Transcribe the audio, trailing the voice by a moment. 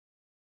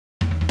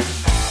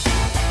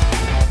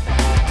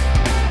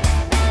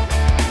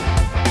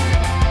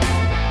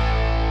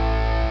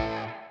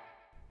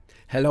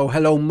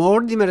Hello,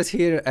 Mordimer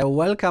here.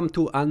 Welcome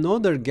to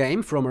another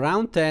game from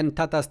round 10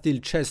 Tata Steel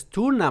Chess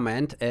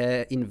tournament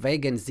in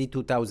Vijk Z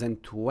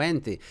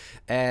 2020.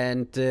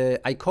 And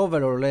I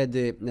covered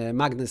already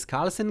Magnus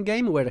Carlsen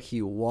game where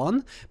he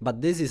won,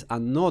 but this is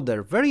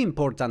another very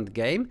important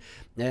game.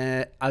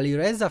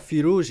 Alireza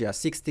Firouzja,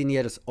 16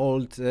 years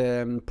old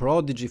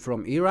prodigy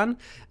from Iran,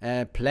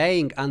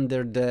 playing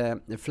under the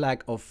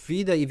flag of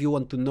FIDE. If you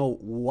want to know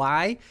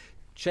why,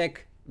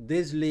 check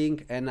this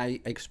link, and I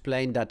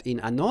explained that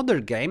in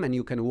another game, and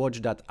you can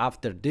watch that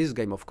after this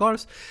game, of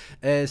course.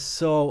 He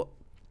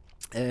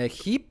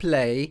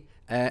play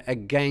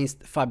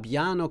against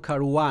Fabiano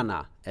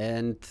Caruana,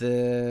 and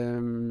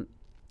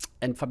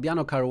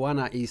Fabiano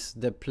Caruana is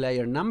the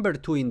player number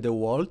 2 in the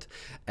world.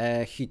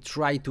 He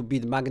tried to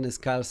beat Magnus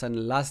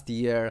Carlsen last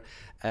year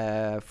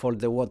for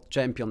the world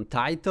champion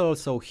title,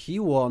 so he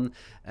won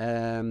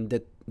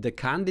the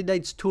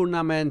candidates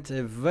tournament.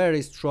 A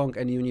very strong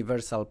and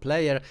universal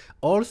player.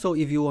 Also,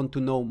 if you want to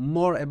know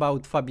more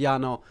about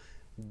Fabiano,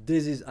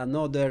 this is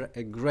another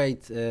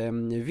great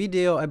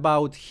video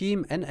about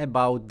him and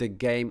about the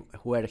game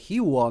where he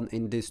won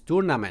in this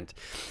tournament.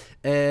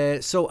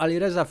 So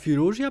Alireza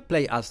Firouzja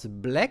play as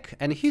black,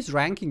 and his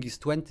ranking is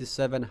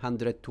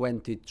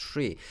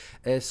 2723.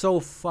 So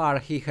far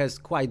he has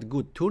quite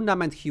good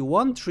tournament. He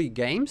won 3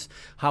 games,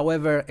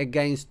 however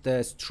against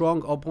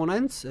strong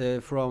opponents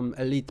from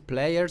elite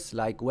players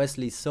like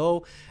Wesley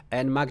So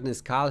and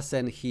Magnus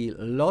Carlsen he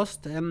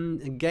lost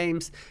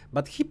games,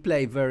 but he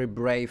played very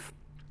brave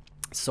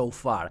so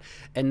far.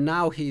 And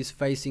now he is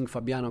facing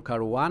Fabiano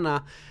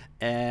Caruana,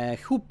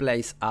 who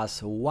plays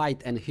as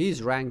white, and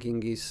his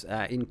ranking is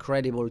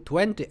incredible,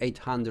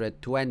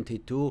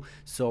 2822,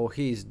 so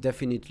he is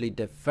definitely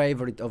the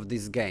favorite of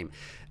this game.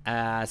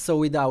 So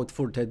without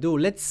further ado,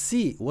 let's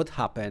see what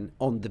happened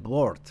on the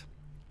board.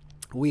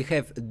 We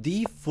have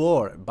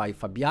d4 by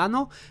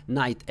Fabiano,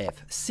 knight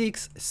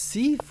f6,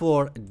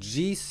 c4,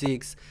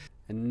 g6,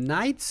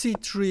 knight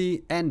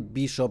c3 and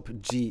bishop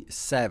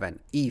g7,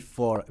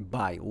 e4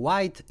 by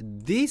white,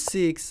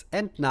 d6,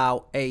 and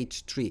now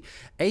h3.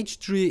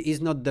 h3 is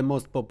not the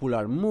most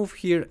popular move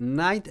here.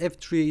 Knight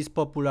f3 is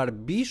popular,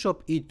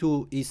 bishop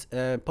e2 is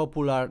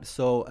popular,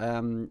 so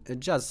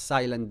just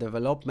silent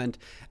development.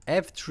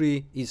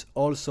 f3 is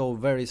also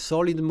very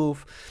solid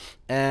move,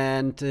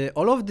 and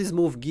all of this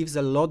move gives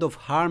a lot of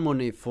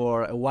harmony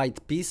for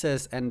white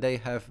pieces, and they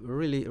have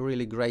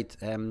really great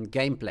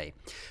gameplay.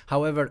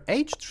 However,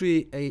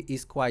 h3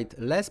 is quite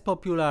less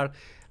popular.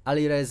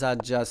 Alireza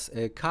just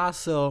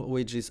castle,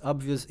 which is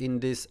obvious in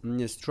this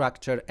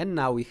structure, and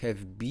now we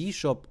have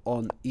bishop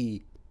on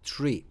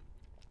e3.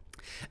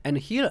 And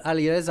here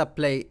Alireza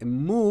play a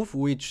move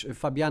which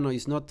Fabiano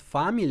is not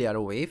familiar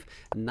with,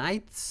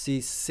 knight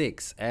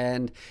c6,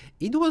 and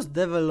it was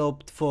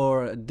developed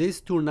for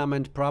this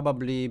tournament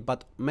probably,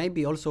 but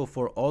maybe also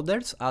for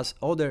others, as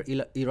other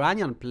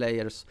Iranian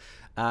players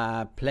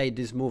played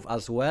this move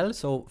as well.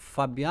 So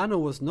Fabiano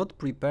was not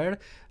prepared,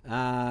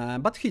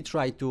 but he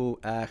tried to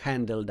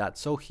handle that.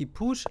 So he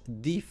pushed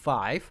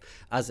d5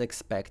 as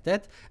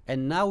expected,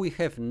 and now we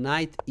have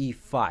knight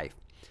e5.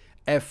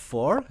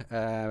 f4,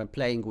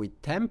 playing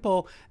with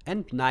tempo,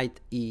 and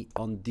knight e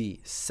on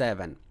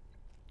d7.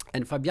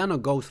 And Fabiano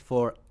goes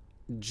for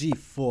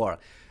g4.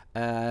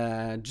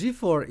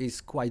 g4 is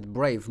quite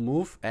brave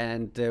move,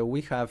 and we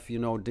have, you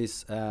know,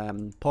 this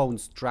pawn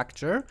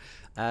structure,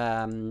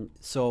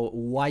 so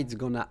white's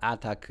gonna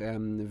attack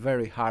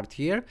very hard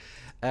here,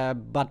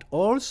 but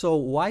also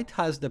white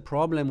has the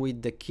problem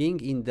with the king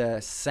in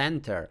the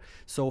center,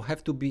 so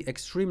have to be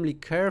extremely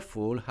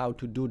careful how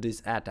to do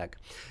this attack.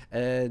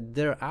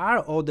 There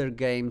are other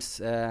games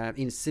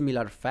in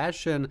similar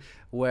fashion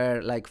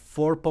where like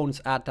 4 pawns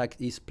attack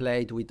is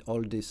played with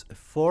all this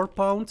 4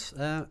 pawns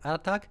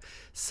attack.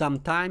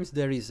 Sometimes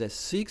there is a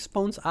 6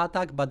 pawns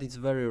attack, but it's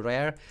very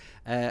rare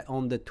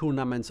on the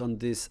tournaments on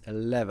this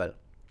level.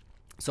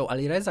 So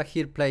Alireza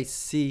here plays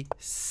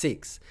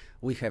c6.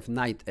 We have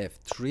knight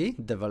f3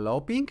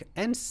 developing,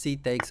 and c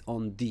takes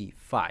on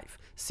d5.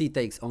 c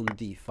takes on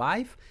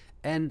d5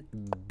 and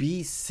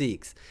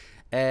b6.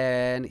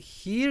 And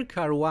here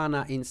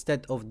Caruana,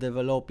 instead of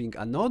developing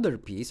another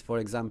piece, for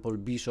example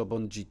bishop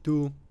on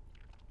g2,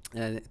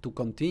 to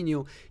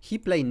continue, he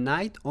played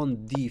knight on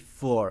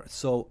d4,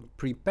 so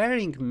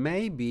preparing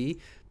maybe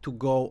to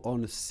go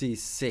on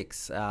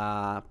c6.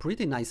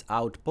 Pretty nice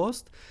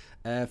outpost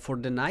for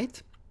the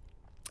knight.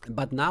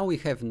 But now we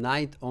have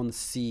knight on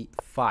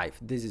c5.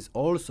 This is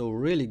also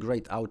really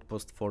great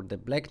outpost for the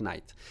black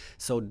knight.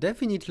 So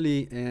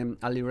definitely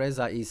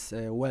Alireza is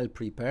well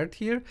prepared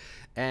here,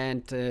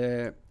 and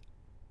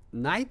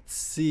knight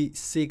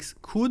c6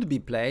 could be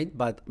played,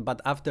 but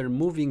after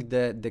moving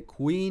the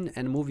queen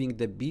and moving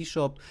the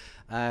bishop,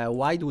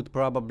 white would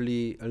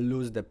probably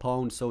lose the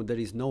pawn, so there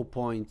is no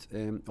point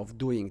of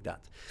doing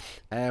that.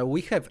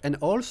 We have, and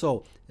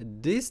also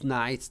these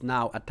knights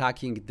now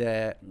attacking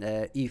the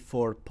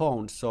e4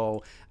 pawn,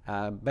 so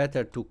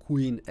better to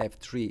queen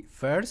f3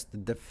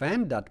 first,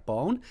 defend that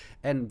pawn,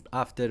 and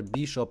after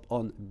bishop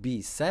on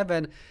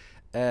b7,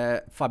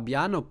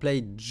 Fabiano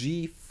played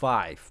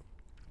g5.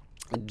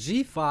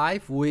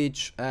 g5,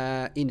 which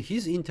in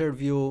his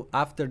interview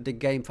after the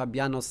game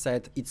Fabiano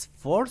said it's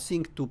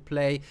forcing to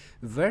play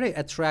very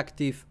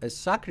attractive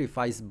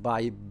sacrifice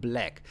by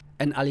black.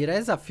 And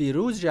Alireza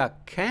Firouzja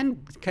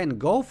can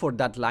go for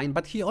that line,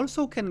 but he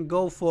also can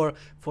go for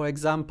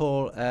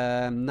example,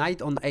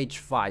 knight on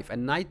h5,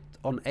 and knight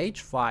on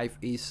h5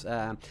 is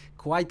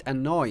quite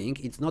annoying.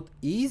 It's not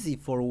easy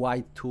for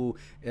white to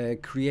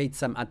create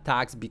some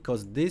attacks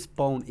because this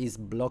pawn is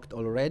blocked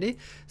already.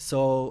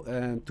 So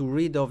to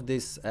rid of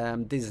this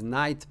this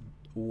knight,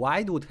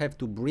 white would have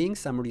to bring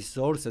some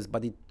resources,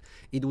 but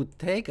it would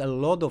take a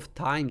lot of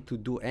time to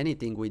do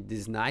anything with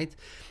this knight,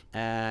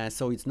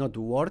 so it's not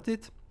worth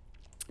it.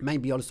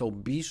 Maybe also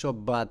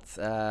bishop, but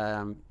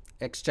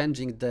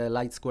exchanging the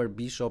light square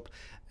bishop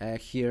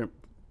here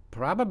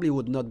probably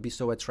would not be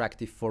so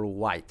attractive for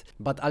white.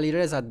 But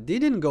Alireza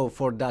didn't go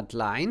for that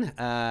line.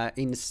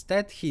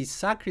 Instead, he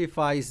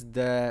sacrificed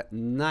the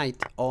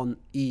knight on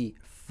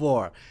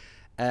e4,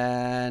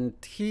 and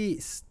he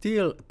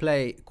still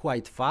play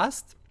quite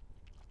fast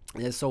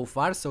so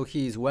far, so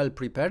he is well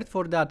prepared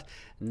for that.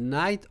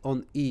 Knight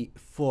on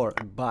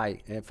e4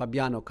 by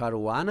Fabiano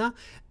Caruana,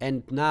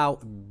 and now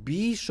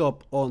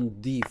bishop on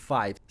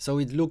d5. So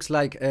it looks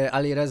like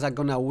Alireza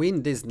gonna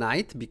win this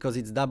knight because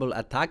it's double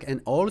attack and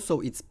also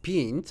it's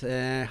pinned.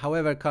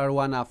 However,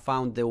 Caruana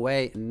found the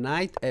way,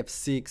 knight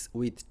f6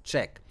 with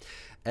check.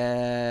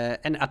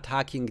 And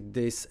attacking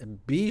this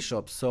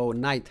bishop, so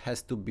knight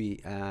has to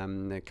be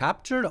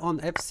captured on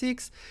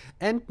f6,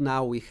 and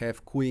now we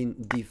have queen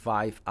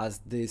d5 as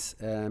this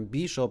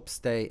bishop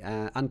stay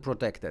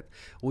unprotected.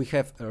 We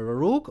have a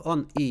rook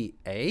on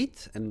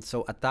e8, and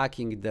so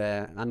attacking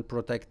the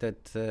unprotected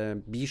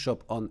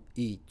bishop on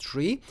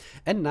e3,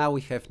 and now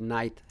we have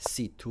knight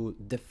c2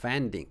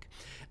 defending.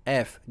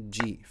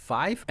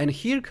 Fg5, and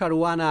here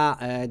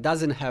Caruana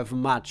doesn't have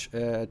much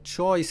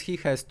choice. He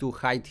has to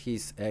hide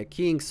his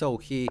king, so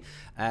he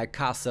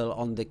castle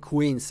on the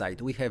queen side.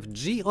 We have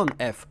g on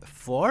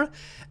f4,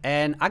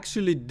 and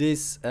actually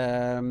this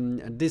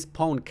this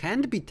pawn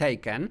can't be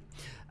taken.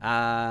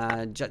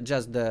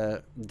 Just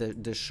the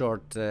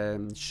short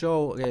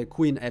show,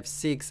 queen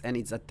f6, and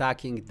it's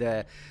attacking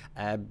the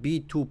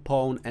b2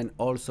 pawn and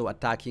also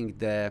attacking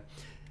the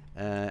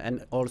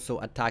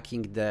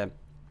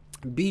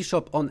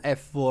bishop on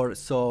f4,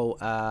 so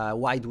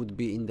white would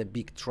be in the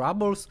big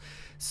troubles.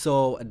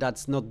 So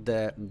that's not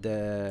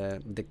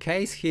the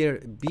case here.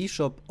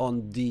 Bishop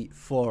on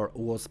d4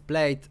 was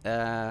played,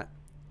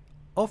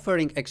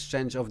 offering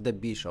exchange of the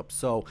bishop.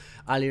 So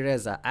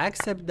Alireza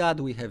accept that.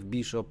 We have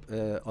bishop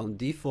on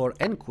d4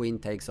 and queen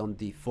takes on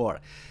d4.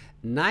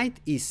 Knight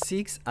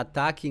e6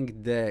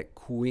 attacking the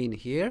queen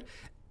here,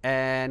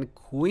 and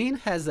queen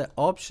has the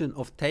option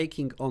of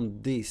taking on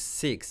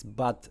d6,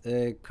 but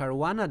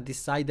Caruana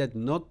decided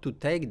not to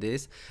take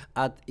this,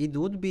 as it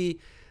would be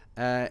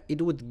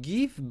it would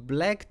give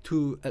black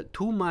too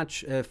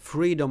much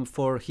freedom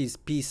for his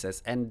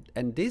pieces, and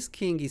this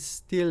king is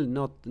still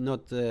not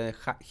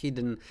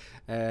hidden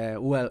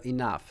well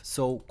enough.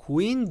 So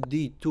queen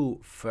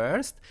d2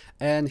 first,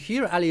 and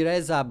here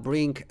Alireza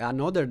bring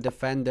another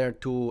defender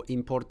to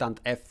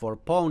important f4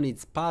 pawn.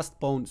 It's passed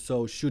pawn,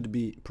 so should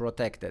be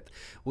protected.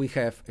 We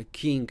have a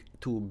king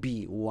to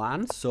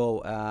b1,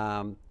 so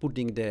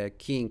putting the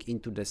king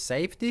into the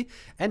safety,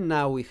 and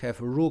now we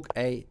have rook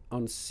a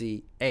on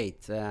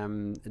c8,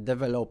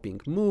 developing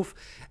move.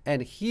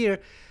 And here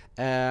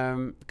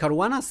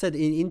Caruana said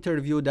in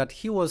interview that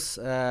he was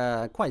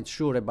quite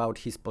sure about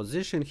his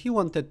position. He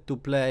wanted to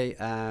play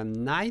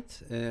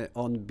knight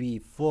on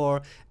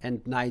b4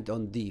 and knight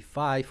on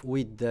d5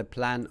 with the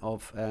plan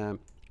of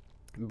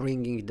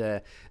bringing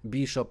the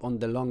bishop on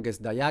the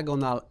longest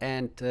diagonal,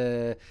 and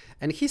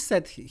he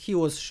said he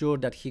was sure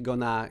that he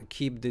gonna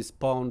keep this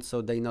pawn,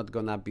 so they not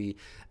gonna be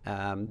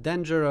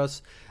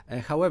dangerous.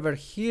 However,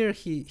 here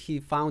he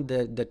found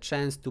the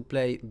chance to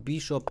play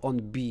bishop on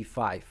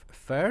b5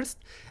 first,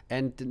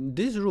 and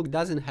this rook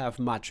doesn't have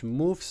much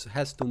moves,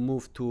 has to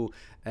move to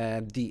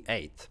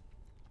d8.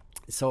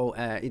 So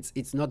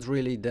it's not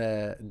really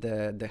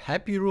the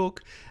happy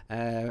rook.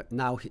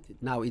 Now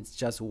it's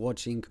just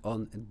watching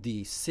on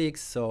d6,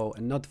 so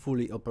not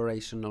fully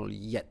operational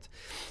yet.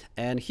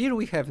 And here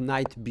we have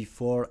knight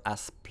b4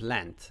 as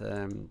planned.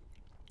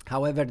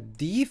 However,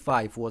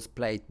 d5 was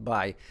played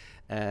by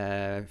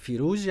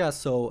Firouzja,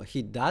 so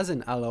he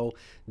doesn't allow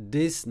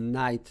this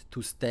knight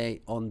to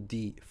stay on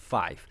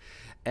d5.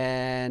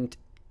 And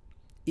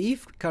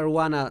if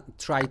Caruana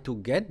tried to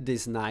get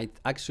this knight,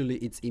 actually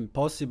it's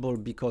impossible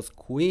because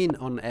queen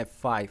on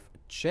f5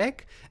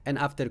 check, and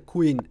after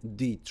queen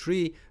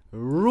d3,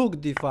 rook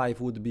d5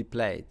 would be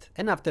played.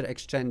 And after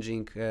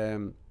exchanging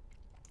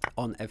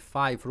on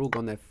f5, rook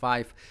on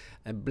f5,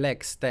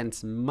 black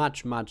stands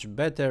much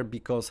better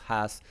because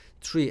has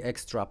 3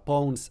 extra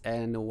pawns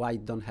and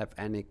white don't have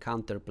any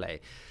counterplay.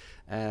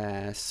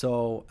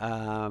 So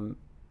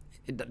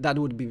that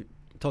would be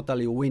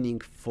totally winning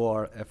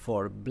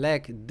for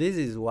black. This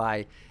is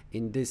why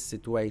in this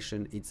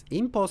situation it's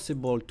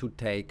impossible to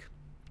take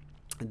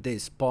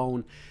this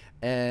pawn,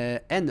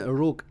 and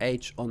rook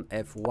h on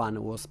f1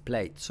 was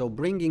played. So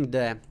bringing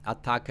the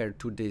attacker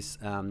to this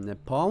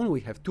pawn.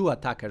 We have two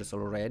attackers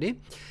already.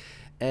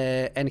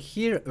 And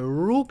here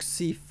rook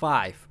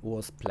c5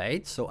 was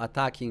played, so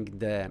attacking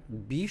the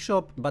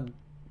bishop, but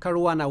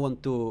Caruana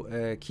want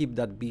to keep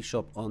that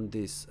bishop on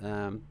this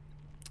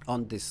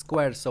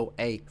square, so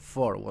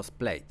a4 was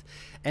played.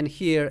 And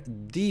here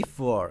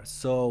d4,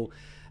 so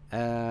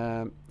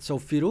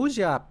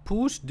Firouzja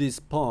pushed this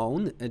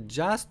pawn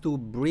just to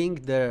bring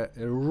the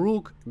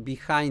rook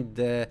behind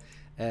the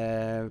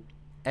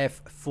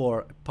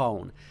f4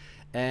 pawn.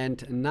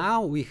 And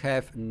now we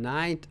have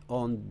knight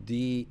on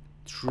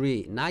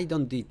d3. Knight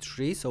on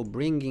d3, so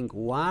bringing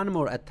one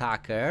more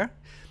attacker.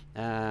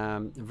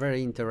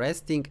 Very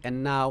interesting.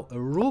 And now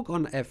rook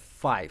on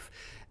f5.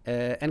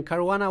 And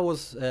Caruana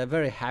was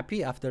very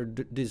happy after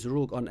this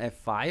rook on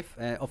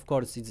f5. Of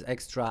course, it's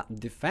extra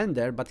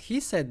defender, but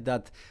he said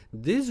that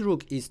this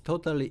rook is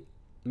totally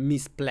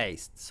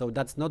misplaced, so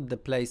that's not the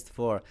place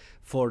for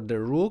the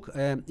rook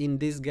in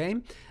this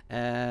game.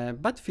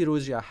 But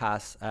Firouzja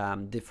has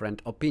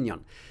different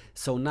opinion.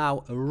 So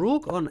now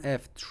rook on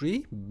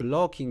f3,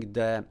 blocking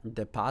the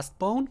passed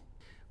pawn.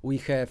 We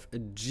have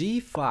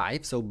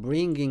g5, so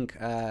bringing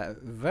a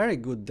very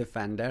good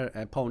defender.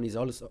 Pawn is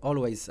also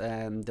always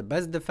the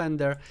best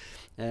defender.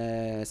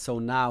 So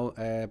now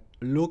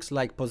looks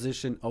like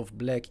position of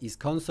black is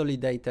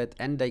consolidated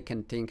and they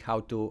can think how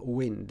to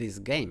win this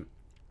game.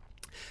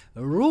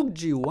 Rook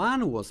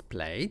g1 was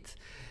played,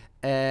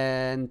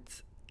 and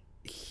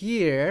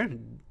here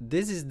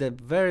this is the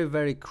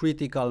very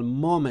critical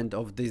moment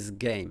of this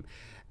game.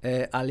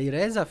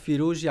 Alireza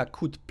Firouzja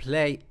could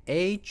play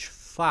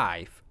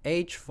h5.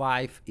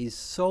 h5 is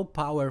so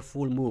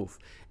powerful move.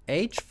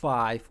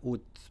 h5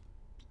 would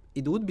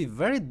be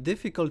very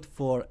difficult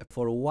for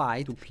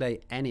white to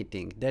play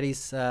anything. There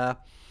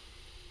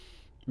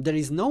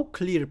is no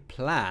clear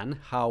plan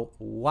how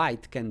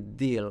white can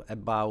deal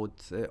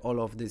about all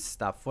of this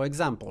stuff. For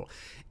example,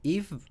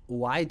 if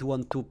white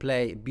want to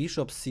play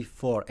bishop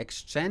c4,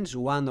 exchange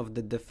one of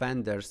the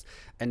defenders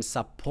and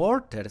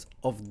supporters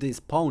of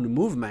this pawn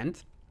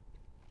movement,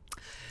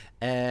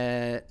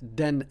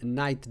 then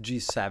knight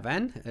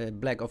g7,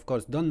 black of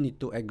course don't need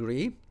to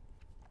agree.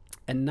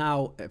 And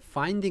now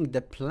finding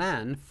the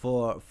plan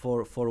for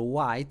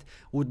white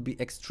would be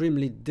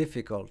extremely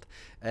difficult.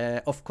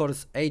 Of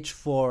course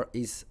h4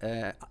 is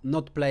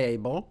not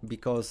playable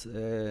because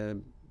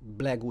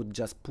black would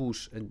just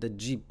push the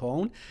g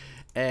pawn,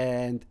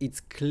 and it's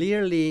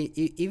clearly,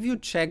 if you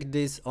check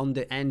this on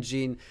the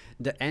engine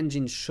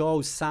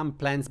shows some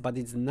plans, but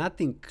it's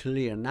nothing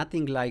clear,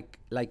 nothing like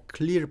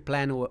clear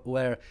plan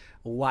where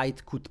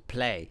white could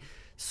play.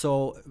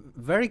 So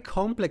very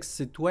complex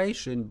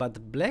situation,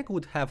 but black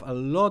would have a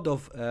lot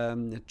of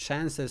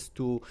chances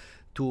to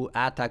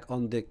attack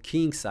on the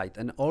king side.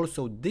 And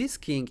also this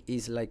king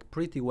is like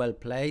pretty well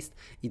placed.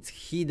 It's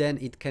hidden.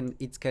 It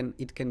can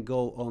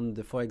go on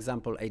the, for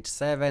example,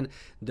 h7.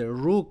 The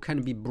rook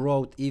can be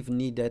brought if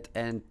needed,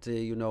 and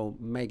you know,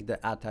 make the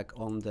attack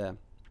on the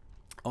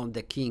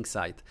king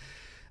side.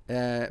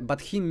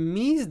 But he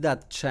missed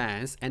that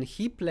chance and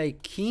he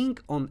played king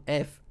on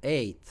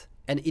f8.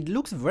 And it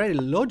looks very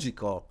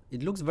logical.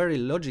 It looks very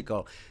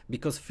logical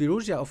because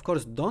Firouzja, of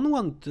course, don't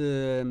want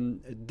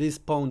this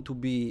pawn to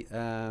be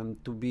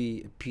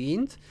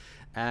pinned.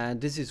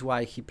 This is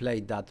why he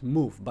played that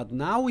move. But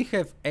now we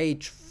have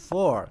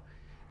h4.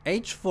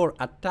 h4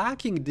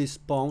 attacking this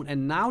pawn,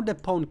 and now the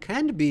pawn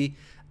can be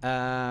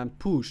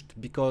pushed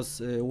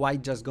because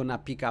white just gonna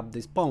pick up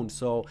this pawn.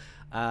 So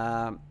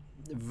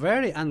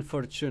very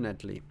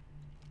unfortunately.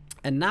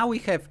 And now we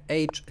have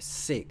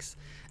h6.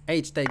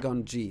 h take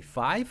on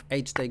g5,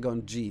 h take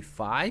on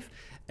g5,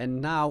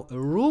 and now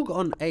rook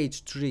on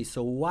h3,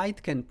 so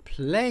white can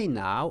play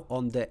now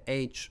on the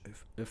h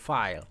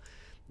file.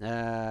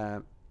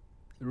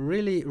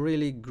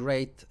 Really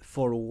great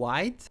for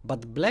white,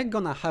 but black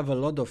gonna have a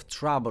lot of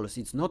troubles.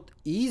 It's not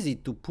easy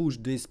to push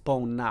this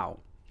pawn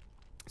now.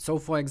 So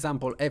for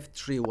example,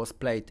 f3 was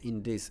played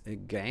in this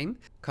game.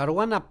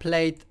 Caruana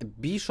played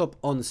bishop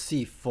on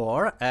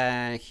c4.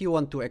 He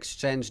want to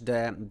exchange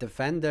the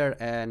defender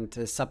and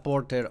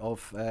supporter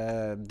of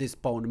this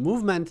pawn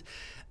movement.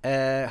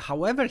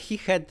 However, he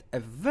had a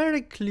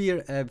very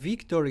clear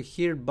victory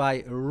here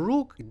by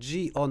rook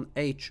g on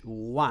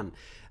h1.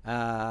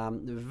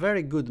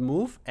 Very good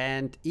move,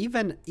 and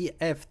even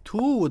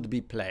f2 would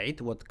be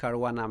played, what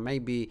Caruana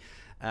maybe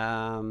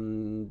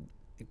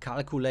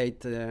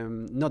calculate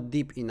not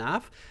deep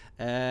enough,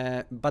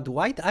 but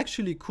white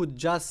actually could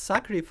just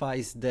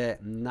sacrifice the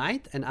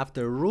knight, and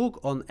after rook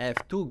on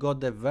f2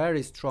 got a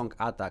very strong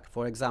attack.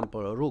 For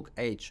example, rook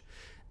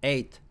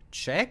h8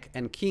 check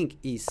and king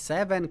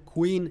e7,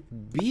 queen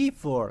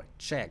b4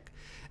 check.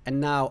 And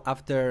now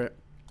after,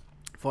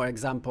 for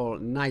example,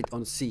 knight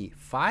on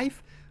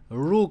c5,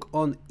 rook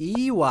on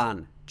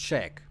e1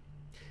 check,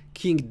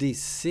 king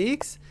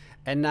d6.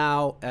 And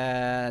now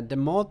the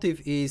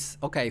motive is,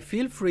 okay,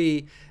 feel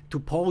free to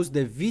pause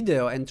the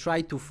video and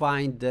try to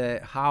find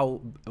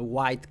how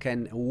white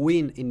can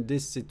win in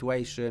this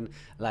situation,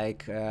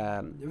 like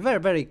very,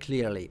 very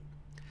clearly,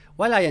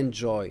 while I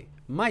enjoy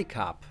my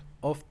cup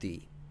of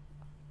tea.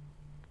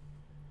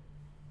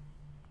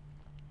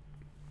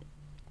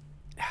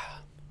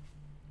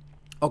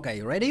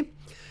 Okay, ready?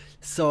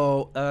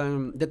 So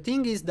the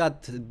thing is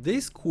that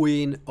this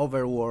queen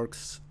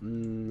overworks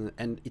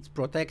and it's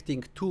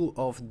protecting two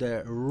of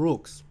the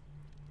rooks.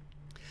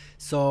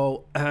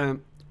 So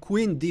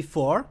queen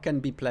d4 can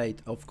be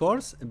played, of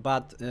course,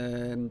 but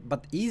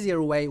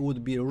easier way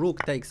would be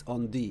rook takes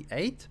on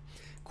d8,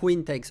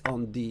 queen takes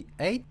on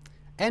d8,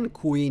 and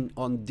queen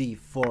on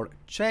d4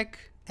 check,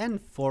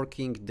 and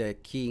forking the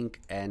king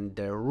and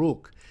the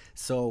rook.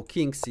 So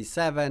king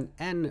c7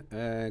 and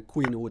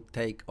queen would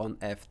take on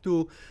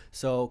f2.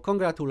 So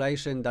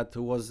congratulations, that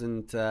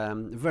wasn't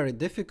very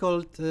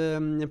difficult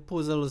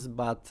puzzles,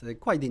 but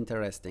quite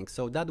interesting.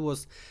 So that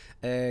was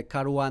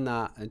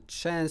Caruana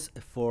chance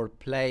for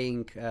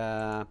playing,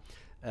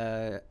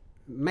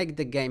 make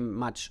the game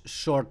much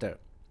shorter.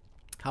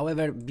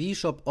 However,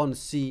 bishop on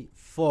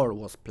c4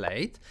 was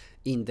played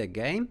in the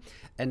game,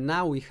 and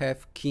now we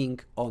have king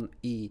on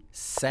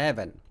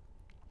e7,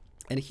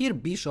 and here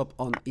bishop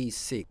on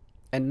e6,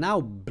 and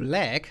now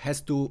black has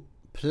to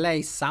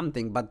play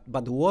something, but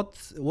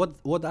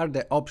what are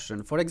the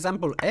options? For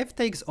example, f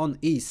takes on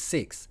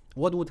e6.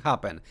 What would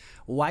happen?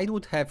 White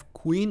would have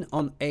queen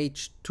on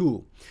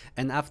h2,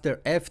 and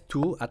after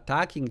f2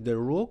 attacking the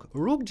rook,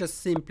 rook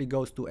just simply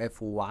goes to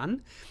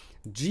f1,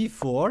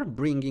 g4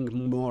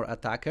 bringing more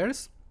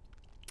attackers,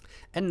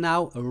 and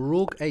now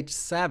rook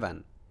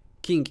h7,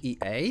 king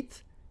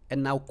e8,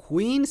 and now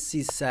queen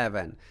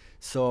c7.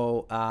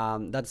 So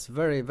that's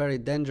very, very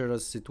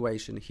dangerous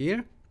situation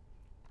here.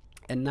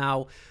 And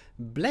now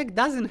black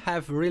doesn't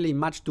have really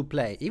much to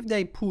play. If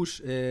they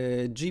push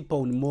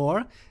g-pawn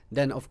more,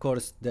 then of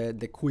course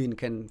the queen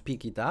can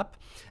pick it up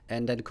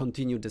and then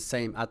continue the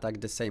same attack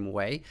the same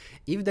way.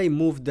 If they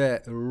move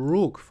the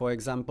rook, for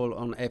example,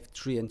 on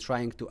f3 and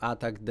trying to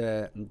attack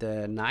the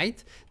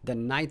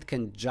knight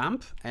can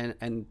jump,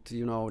 and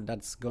you know,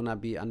 that's gonna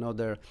be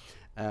another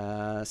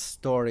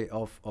story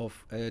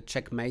of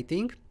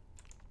checkmating.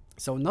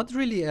 So not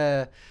really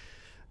a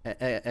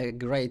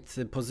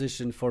great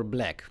position for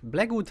black.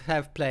 Black would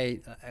have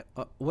played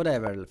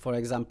whatever, for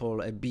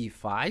example, a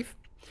b5,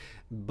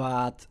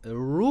 but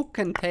rook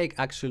can take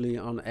actually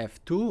on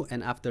f2,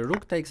 and after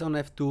rook takes on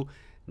f2,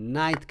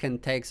 knight can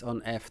takes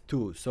on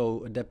f2.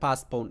 So the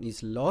passed pawn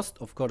is lost.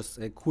 Of course,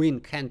 a queen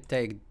can't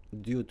take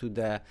due to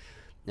the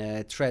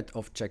threat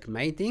of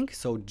checkmating.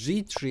 So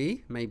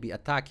g3 may be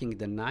attacking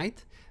the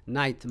knight.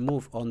 Knight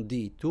move on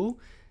d2.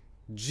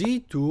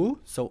 g2,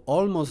 so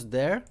almost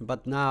there,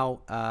 but now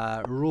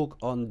rook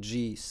on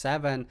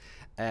g7,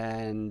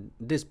 and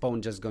this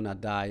pawn just gonna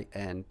die,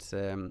 and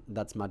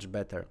that's much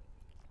better.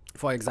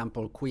 For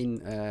example,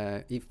 queen,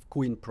 if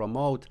queen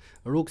promote,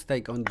 rooks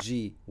take on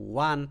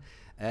g1,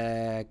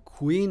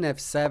 queen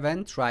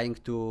f7 trying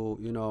to,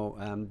 you know,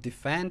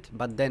 defend,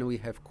 but then we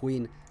have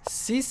queen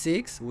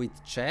c6 with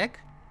check.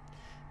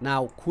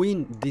 Now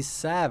queen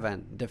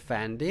d7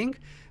 defending,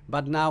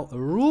 but now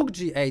rook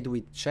g8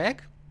 with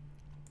check,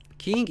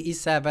 king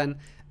e7,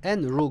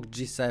 and rook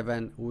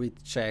g7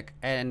 with check,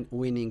 and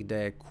winning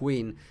the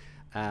queen.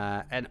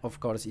 And of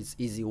course it's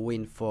easy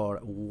win for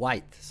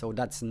white, so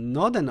that's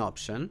not an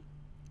option.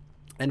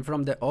 And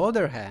from the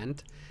other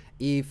hand,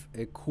 if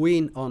a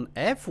queen on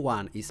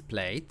f1 is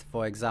played,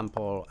 for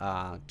example,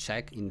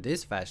 check in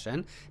this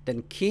fashion,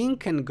 then king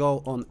can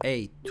go on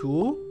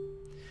a2,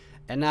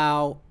 and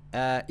now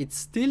it's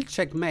still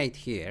checkmate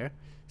here,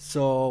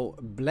 so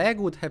black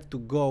would have to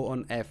go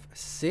on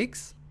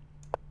f6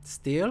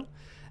 still,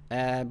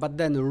 but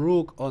then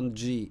rook on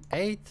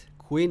g8,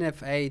 queen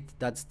f8,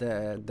 that's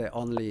the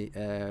only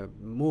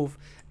move,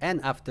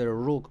 and after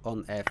rook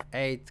on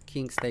f8,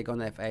 king's take on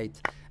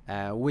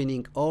f8,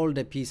 winning all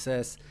the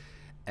pieces,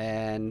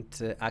 and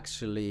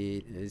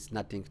actually is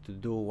nothing to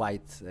do.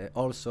 White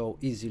also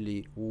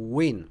easily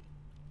win.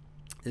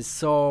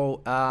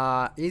 So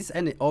is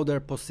any other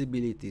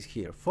possibilities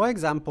here? For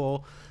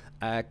example,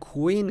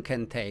 queen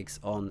can takes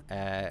on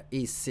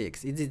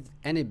e6. Is it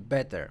any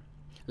better?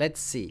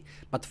 Let's see.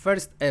 But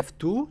first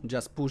f2,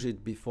 just push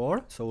it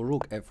before, so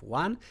rook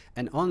f1,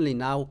 and only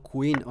now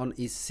queen on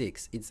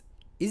e6.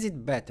 Is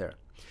it better?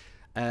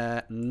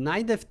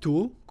 Knight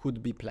f2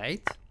 could be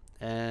played,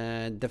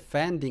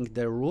 defending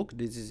the rook.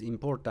 This is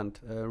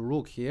important,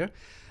 rook here.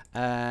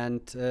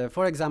 And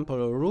for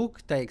example,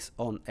 rook takes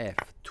on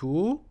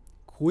f2,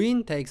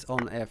 queen takes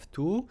on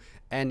f2,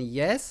 and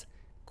yes,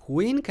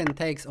 queen can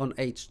takes on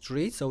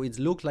h3, so it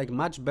looks like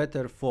much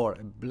better for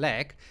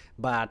black,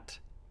 but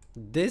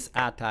this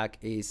attack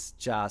is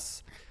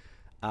just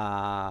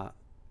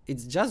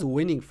it's just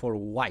winning for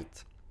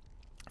white.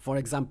 For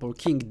example,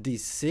 king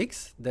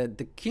d6,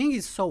 the king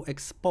is so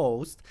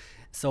exposed,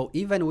 so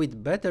even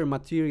with better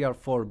material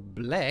for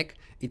black,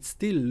 it's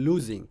still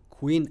losing.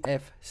 Queen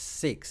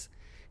f6,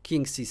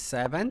 king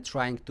c7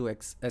 trying to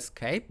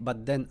escape,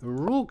 but then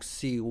rook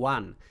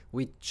c1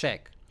 with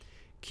check,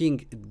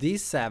 king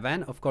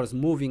d7. Of course,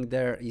 moving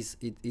there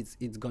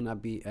it's gonna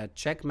be a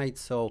checkmate,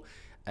 so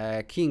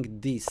king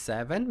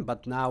d7,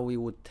 but now we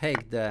would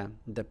take the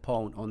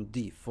pawn on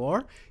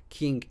d4,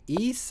 king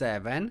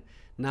e7,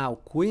 now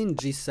queen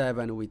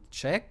g7 with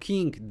check,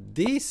 king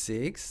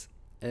d6,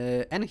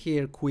 and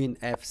here queen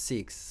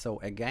f6. So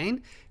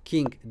again,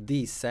 king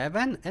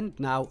d7, and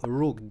now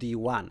rook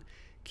d1,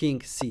 king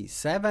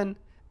c7,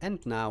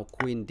 and now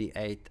queen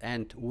d8,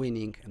 and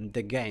winning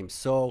the game.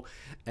 So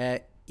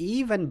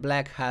even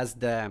black has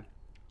the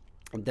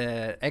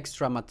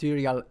extra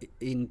material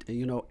in,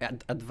 you know,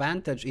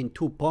 advantage in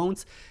 2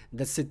 pawns,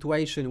 the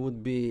situation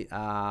would be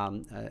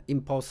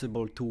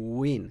impossible to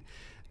win.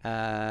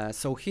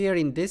 So here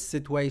in this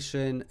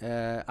situation,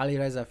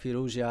 Alireza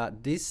Firouzja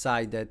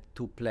decided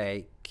to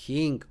play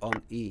king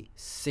on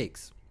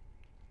e6.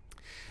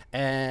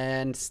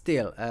 And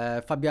still,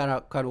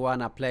 Fabiano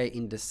Caruana play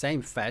in the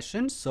same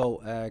fashion, so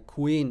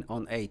queen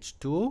on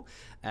h2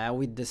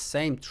 with the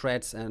same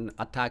threats and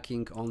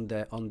attacking on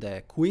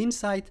the queen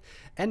side.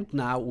 And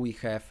now we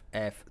have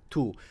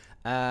f2.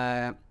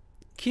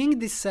 King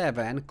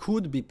d7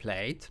 could be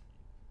played,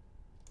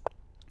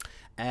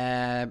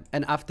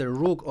 and after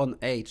rook on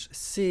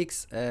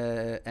h6,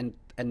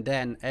 and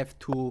then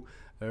f2.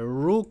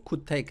 Rook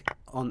could take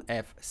on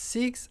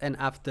f6, and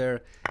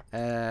after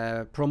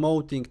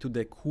promoting to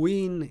the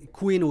queen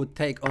would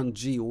take on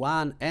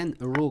g1, and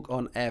rook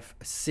on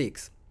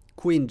f6,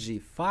 queen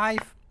g5,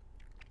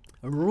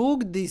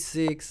 rook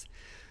d6,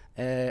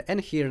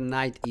 and here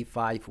knight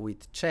e5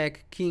 with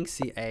check, king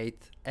c8,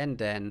 and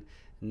then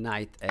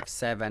knight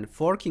f7,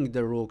 forking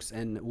the rooks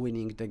and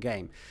winning the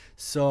game.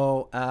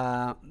 So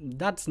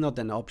that's not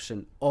an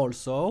option.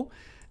 Also,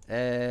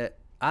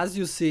 as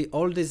you see,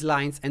 all these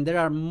lines, and there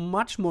are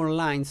much more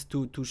lines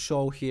to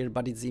show here,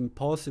 but it's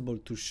impossible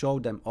to show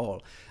them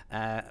all.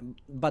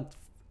 But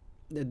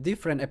a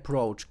different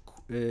approach.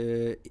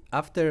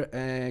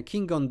 After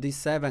king on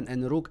d7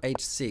 and rook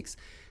h6,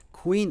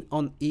 queen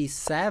on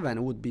e7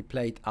 would be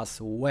played as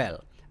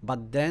well.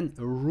 But then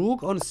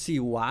rook on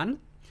c1,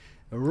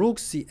 rook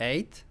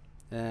c8,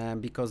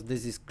 because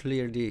this is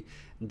clearly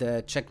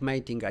the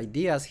checkmating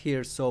ideas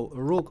here. So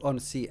rook on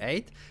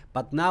c8,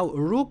 but now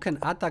rook can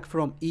attack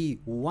from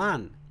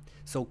e1,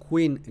 so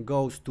queen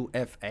goes to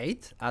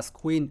f8, as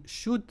queen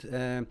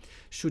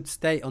should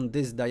stay on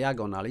this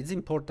diagonal. It's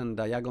important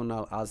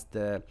diagonal, as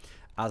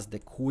the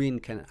queen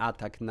can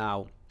attack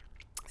now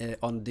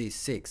on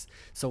d6.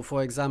 So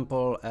for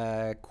example,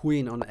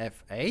 queen on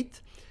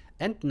f8,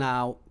 and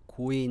now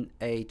queen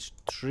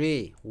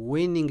h3,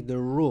 winning the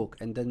rook,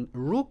 and then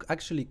rook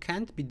actually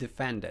can't be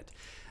defended.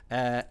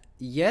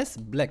 Yes,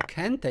 black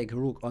can take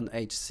rook on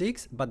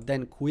h6, but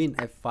then queen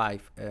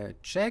f5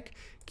 check,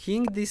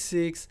 king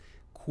d6,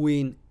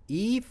 queen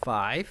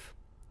e5.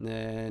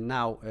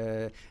 Now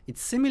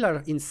it's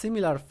similar, in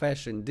similar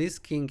fashion. This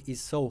king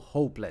is so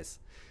hopeless.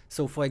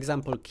 So for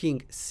example,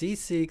 king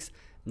c6,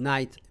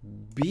 knight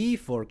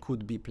b4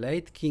 could be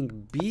played,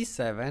 king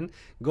b7,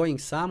 going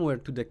somewhere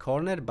to the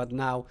corner, but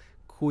now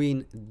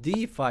queen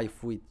d5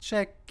 with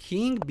check,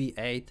 king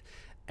b8,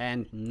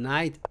 and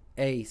knight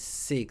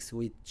a6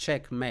 with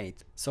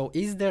checkmate. So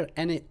is there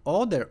any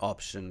other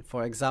option?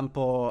 For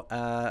example,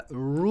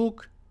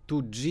 rook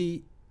to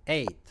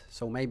g8.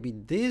 So maybe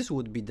this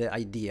would be the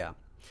idea.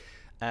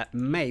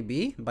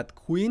 Maybe, but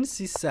queen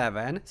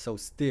c7, so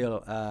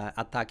still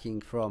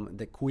attacking from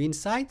the queen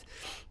side.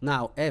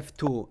 Now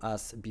f2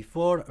 as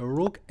before,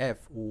 rook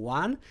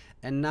f1,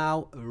 and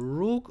now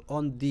rook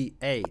on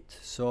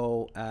d8.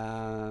 So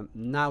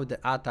now the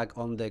attack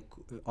on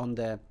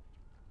the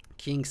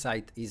king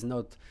side is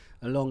not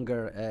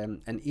longer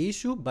an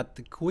issue, but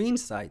the queen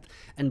side,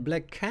 and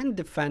black can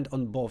defend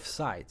on both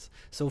sides.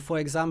 So for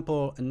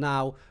example,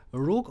 now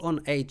rook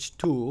on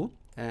h2,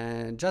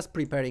 just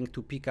preparing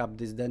to pick up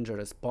this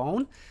dangerous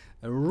pawn,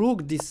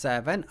 rook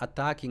d7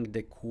 attacking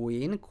the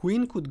queen,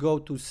 queen could go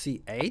to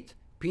c8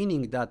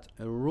 pinning that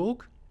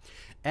rook,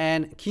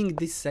 and king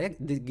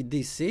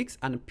d6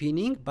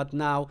 unpinning, but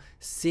now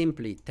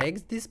simply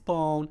takes this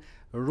pawn,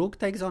 rook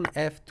takes on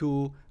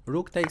f2,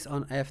 rook takes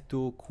on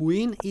f2,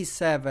 queen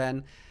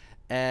e7,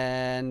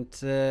 and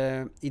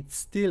it's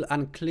still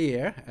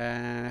unclear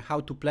how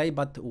to play,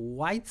 but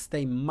white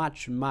stay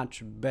much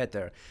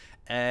better.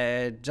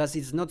 Just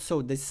it's not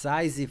so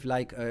decisive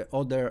like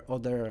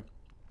other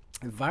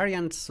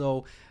variants,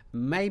 so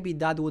maybe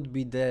that would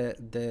be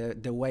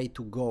the way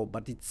to go,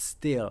 but it's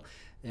still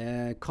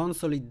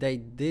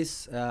consolidate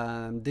this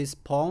these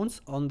pawns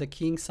on the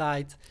king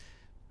side,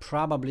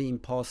 probably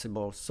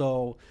impossible.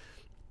 So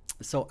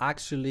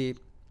actually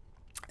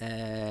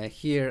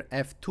here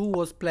f2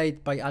 was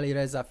played by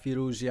Alireza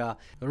Firouzja,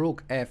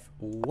 rook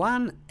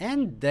f1,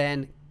 and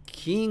then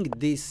king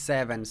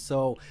d7.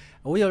 So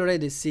we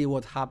already see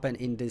what happened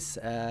in this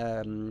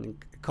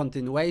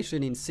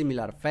continuation in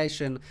similar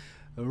fashion.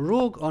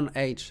 Rook on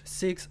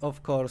h6,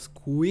 of course,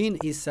 queen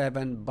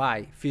e7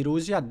 by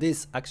Firouzja.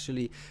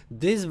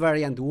 This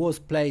variant was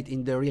played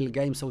in the real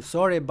game, so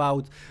sorry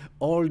about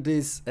all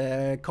these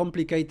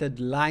complicated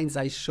lines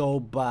I show,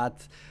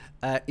 but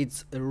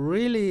it's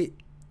really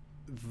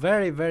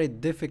very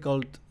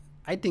difficult,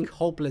 I think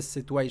hopeless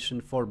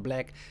situation for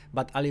black,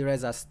 but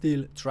Alireza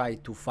still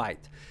tried to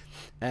fight.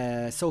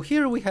 So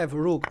here we have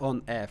rook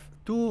on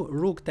f2,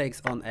 rook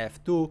takes on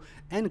f2,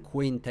 and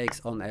queen takes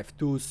on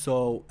f2.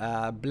 So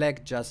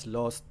black just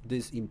lost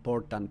this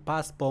important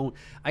pass pawn.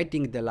 I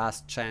think the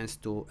last chance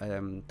to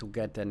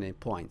get any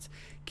points.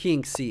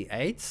 King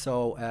c8,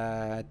 so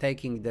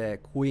taking the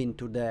queen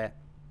to the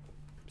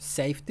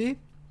safety.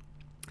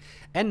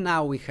 And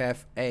now we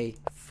have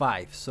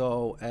a5.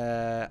 So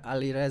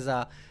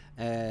Alireza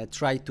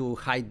try to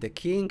hide the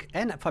king,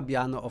 and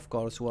Fabiano of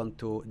course want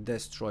to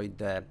destroy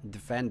the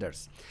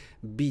defenders.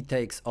 B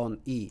takes on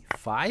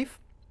e5,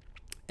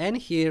 and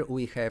here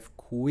we have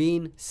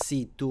queen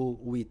c2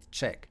 with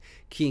check,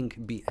 king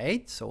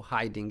b8, so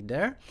hiding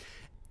there,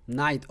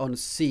 knight on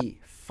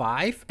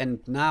c5,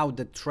 and now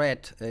the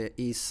threat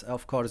is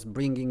of course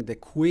bringing the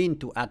queen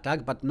to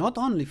attack, but not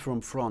only from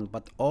front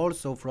but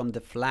also from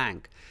the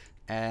flank.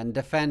 And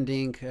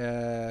defending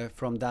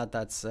from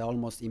that's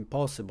almost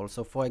impossible.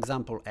 So for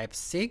example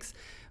f6,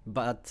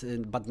 but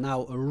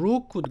now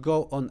rook could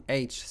go on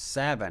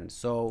h7,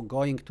 so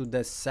going to the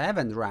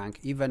 7th rank,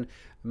 even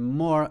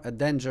more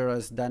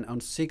dangerous than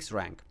on 6th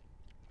rank.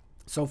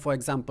 So for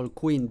example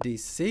queen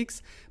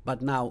d6,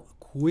 but now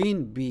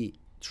queen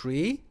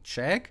b3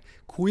 check,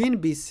 queen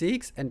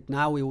b6, and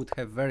now we would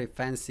have very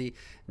fancy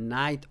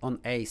knight on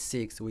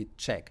a6 with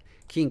check,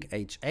 king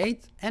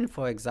h8, and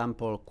for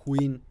example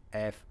queen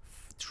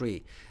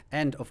f3,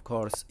 and of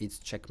course it's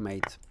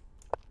checkmate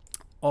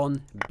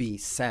on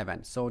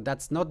b7. So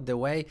that's not the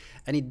way,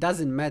 and it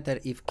doesn't matter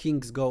if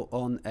kings go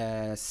on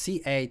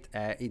c8,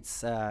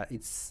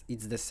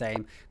 it's the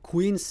same,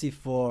 queen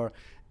c4,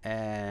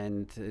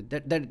 and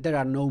there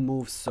are no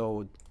moves,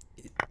 so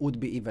it would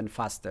be even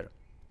faster.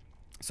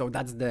 So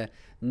that's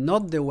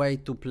not the way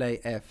to play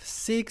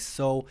f6.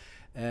 So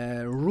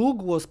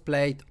rook was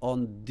played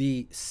on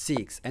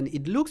d6, and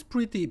it looks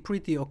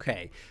pretty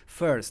okay.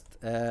 First,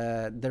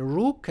 the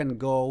rook can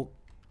go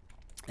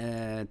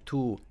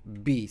to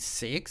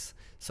b6,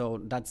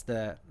 so that's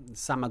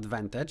some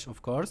advantage,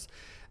 of course,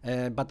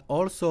 but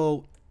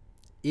also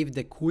if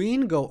the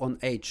queen go on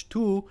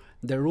h2,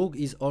 the rook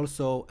is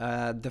also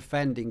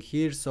defending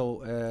here,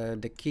 so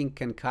the king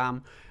can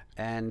come,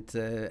 and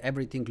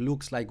everything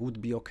looks like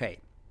would be okay.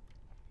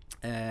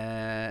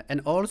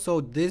 And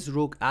also this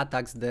rook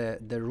attacks the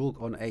rook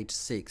on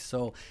h6,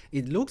 so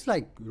it looks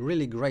like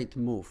really great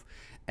move.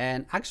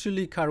 And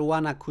actually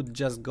Caruana could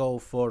just go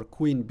for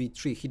queen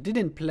b3. He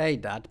didn't play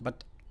that,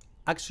 but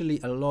actually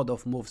a lot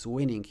of moves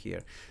winning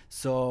here,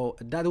 so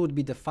that would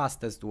be the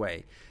fastest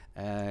way,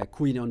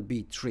 queen on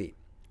b3.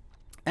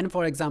 And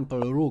for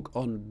example rook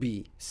on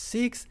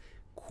b6,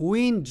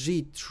 queen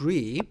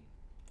g3,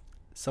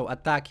 so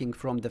attacking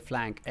from the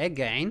flank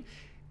again,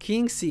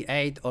 king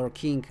c8 or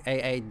king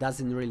a8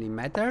 doesn't really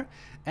matter,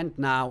 and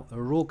now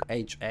rook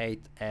h8,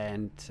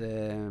 and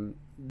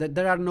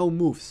there are no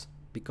moves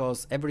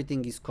because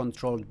everything is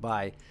controlled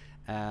by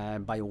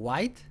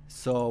white.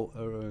 So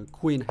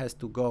queen has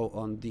to go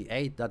on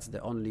d8, that's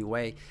the only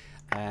way,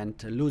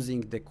 and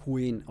losing the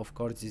queen of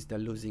course is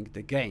losing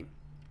the game.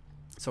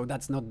 So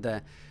that's not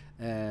the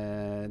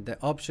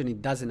option,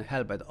 it doesn't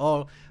help at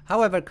all.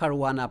 However,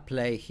 Caruana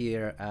play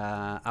here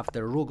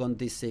after rook on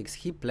d6,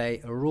 he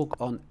play rook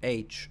on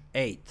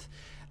h8,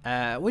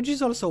 which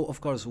is also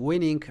of course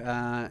winning,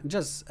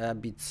 just a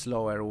bit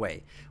slower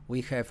way.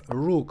 We have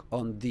rook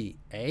on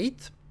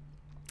d8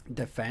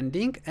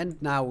 defending,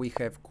 and now we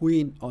have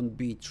queen on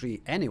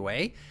b3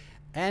 anyway,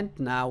 and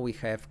now we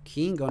have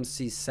king on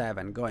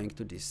c7 going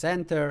to the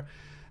center,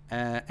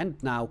 and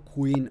now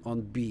queen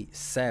on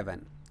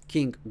b7.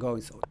 King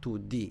goes to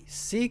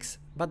d6,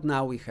 but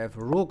now we have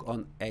rook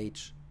on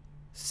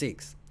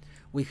h6.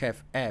 We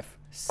have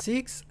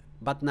f6,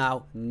 but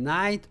now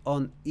knight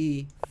on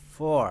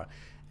e4.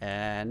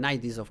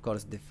 Knight is of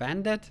course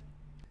defended.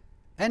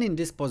 And in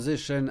this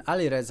position,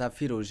 Alireza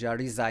Firouzja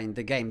resigned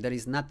the game. There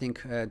is nothing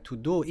to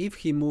do. If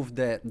he moved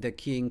the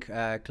king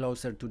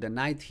closer to the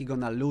knight, he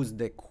gonna lose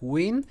the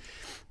queen.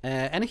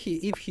 And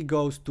if he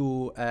goes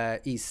to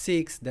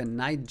e6, then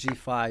knight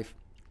g5,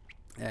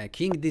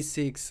 king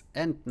d6,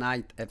 and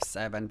knight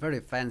f7. Very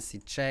fancy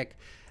check,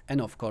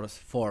 and of course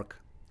fork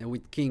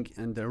with king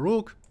and the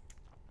rook.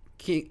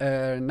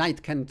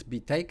 Knight can't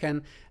be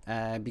taken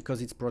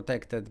because it's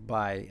protected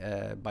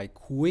by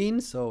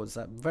queen, so it's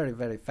a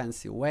very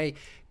fancy way.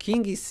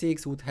 King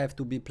e6 would have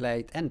to be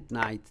played, and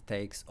knight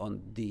takes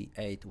on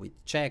d8 with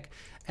check.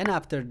 And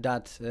after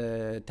that,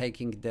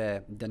 taking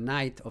the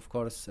knight, of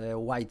course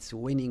white's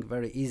winning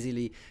very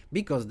easily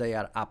because they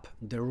are up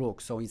the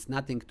rook, so it's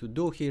nothing to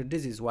do here.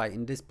 This is why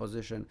in this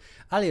position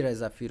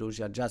Alireza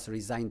Firouzja just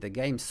resigned the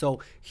game.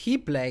 So he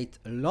played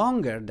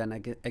longer than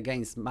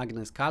against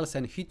Magnus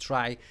Carlsen. He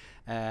tried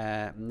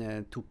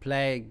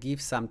to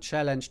give some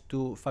challenge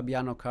to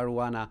Fabiano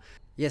Caruana.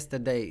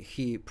 Yesterday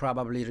he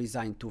probably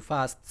resigned too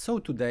fast, so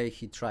today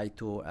he tried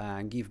to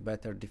give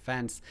better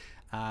defense,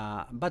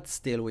 but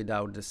still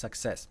without the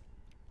success.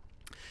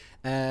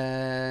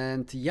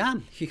 And yeah,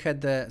 he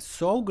had a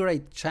so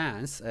great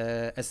chance,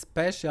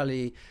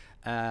 especially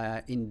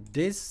in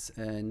this,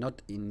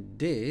 not in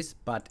this,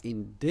 but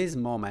in this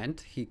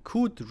moment, he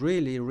could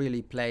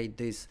really play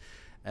this.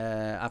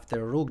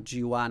 After rook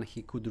g1,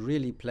 he could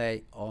really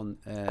play on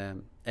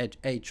edge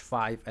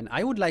h5, and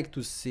I would like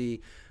to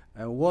see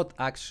what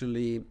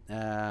actually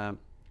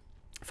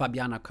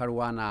Fabiano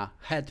Caruana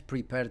had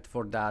prepared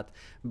for that,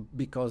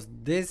 because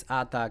this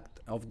attack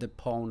of the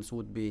pawns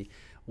would be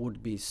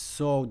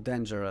so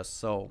dangerous.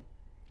 So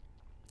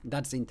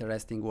that's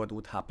interesting what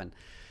would happen.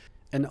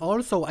 And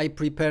also I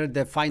prepared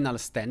the final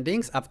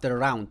standings after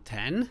round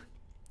 10.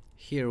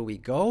 Here we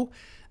go.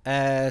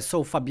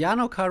 So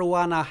Fabiano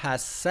Caruana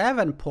has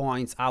 7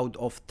 points out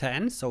of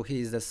 10, so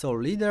he is the sole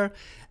leader.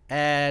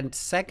 And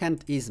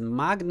second is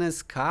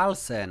Magnus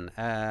Carlsen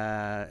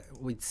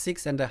with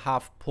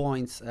 6.5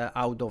 points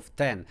out of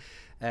 10.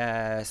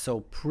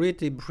 So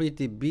pretty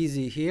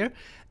busy here.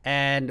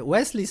 And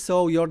Wesley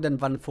So, Jordan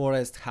Van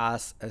Forest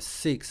has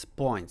 6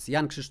 points.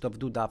 Jan Krzysztof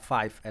Duda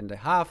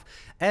 5.5,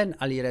 and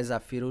Alireza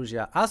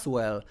Firouzja as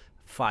well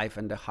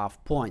 5.5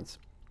 points.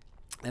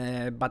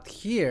 But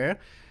here,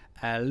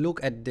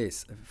 look at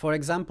this. For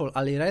example,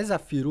 Alireza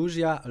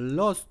Firouzja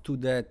lost to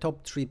the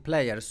top 3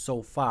 players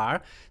so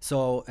far.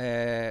 So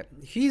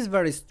he's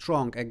very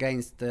strong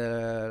against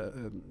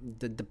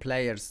the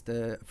players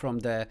from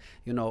the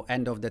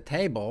end of the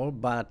table,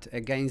 but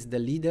against the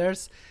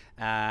leaders,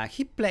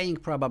 he playing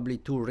probably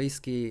too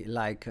risky,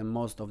 like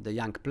most of the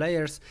young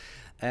players.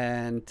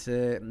 And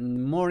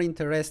more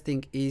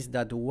interesting is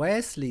that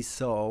Wesley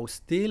So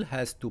still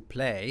has to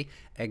play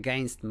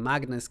against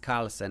Magnus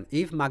Carlsen.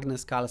 If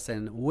Magnus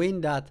Carlsen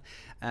win that,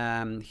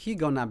 he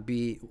gonna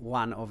be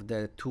one of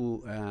the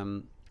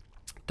 2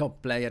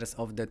 top players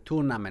of the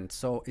tournament.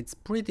 So it's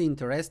pretty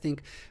interesting.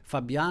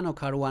 Fabiano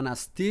Caruana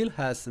still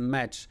has a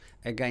match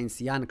against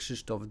Jan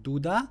Krzysztof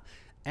Duda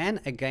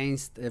and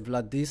against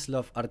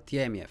Vladislav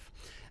Artemiev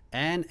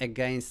and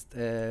against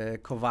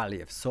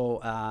Kovaliev. So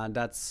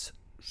that's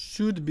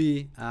should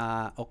be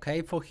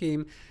okay for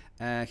him.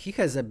 He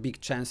has a big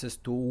chances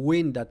to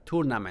win that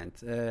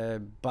tournament,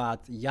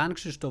 but Jan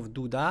Krzysztof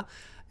Duda,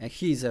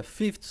 he is a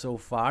 5th so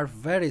far,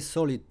 very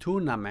solid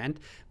tournament,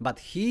 but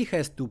he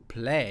has to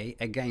play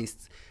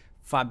against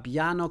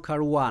Fabiano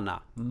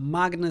Caruana,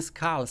 Magnus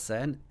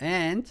Carlsen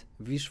and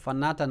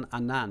Vishwanathan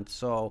Anand.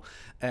 So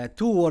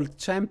 2 world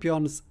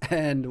champions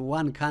and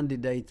 1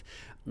 candidate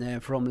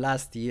from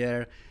last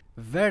year.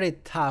 Very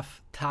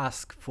tough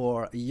task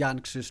for Jan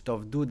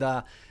Krzysztof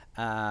Duda.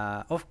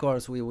 Of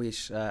course, we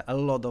wish a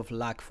lot of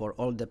luck for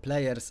all the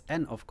players,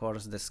 and of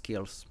course the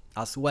skills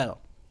as well.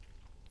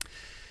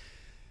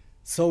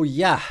 So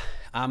yeah,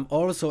 I'm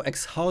also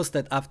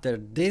exhausted after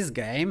this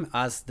game,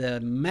 as the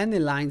many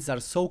lines are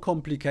so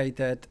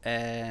complicated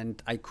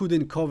and I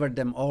couldn't cover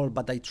them all,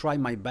 but I try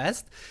my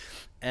best.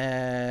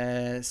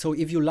 So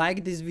if you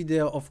like this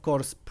video, of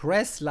course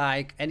press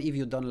like, and if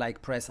you don't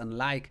like, press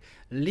unlike.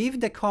 Leave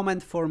the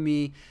comment for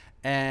me,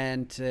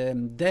 and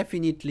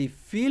definitely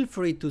feel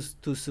free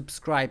to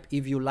subscribe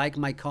if you like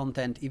my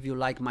content, if you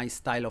like my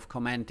style of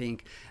commenting.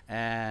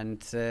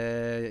 And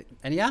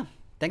yeah,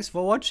 thanks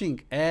for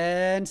watching,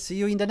 and see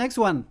you in the next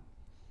one.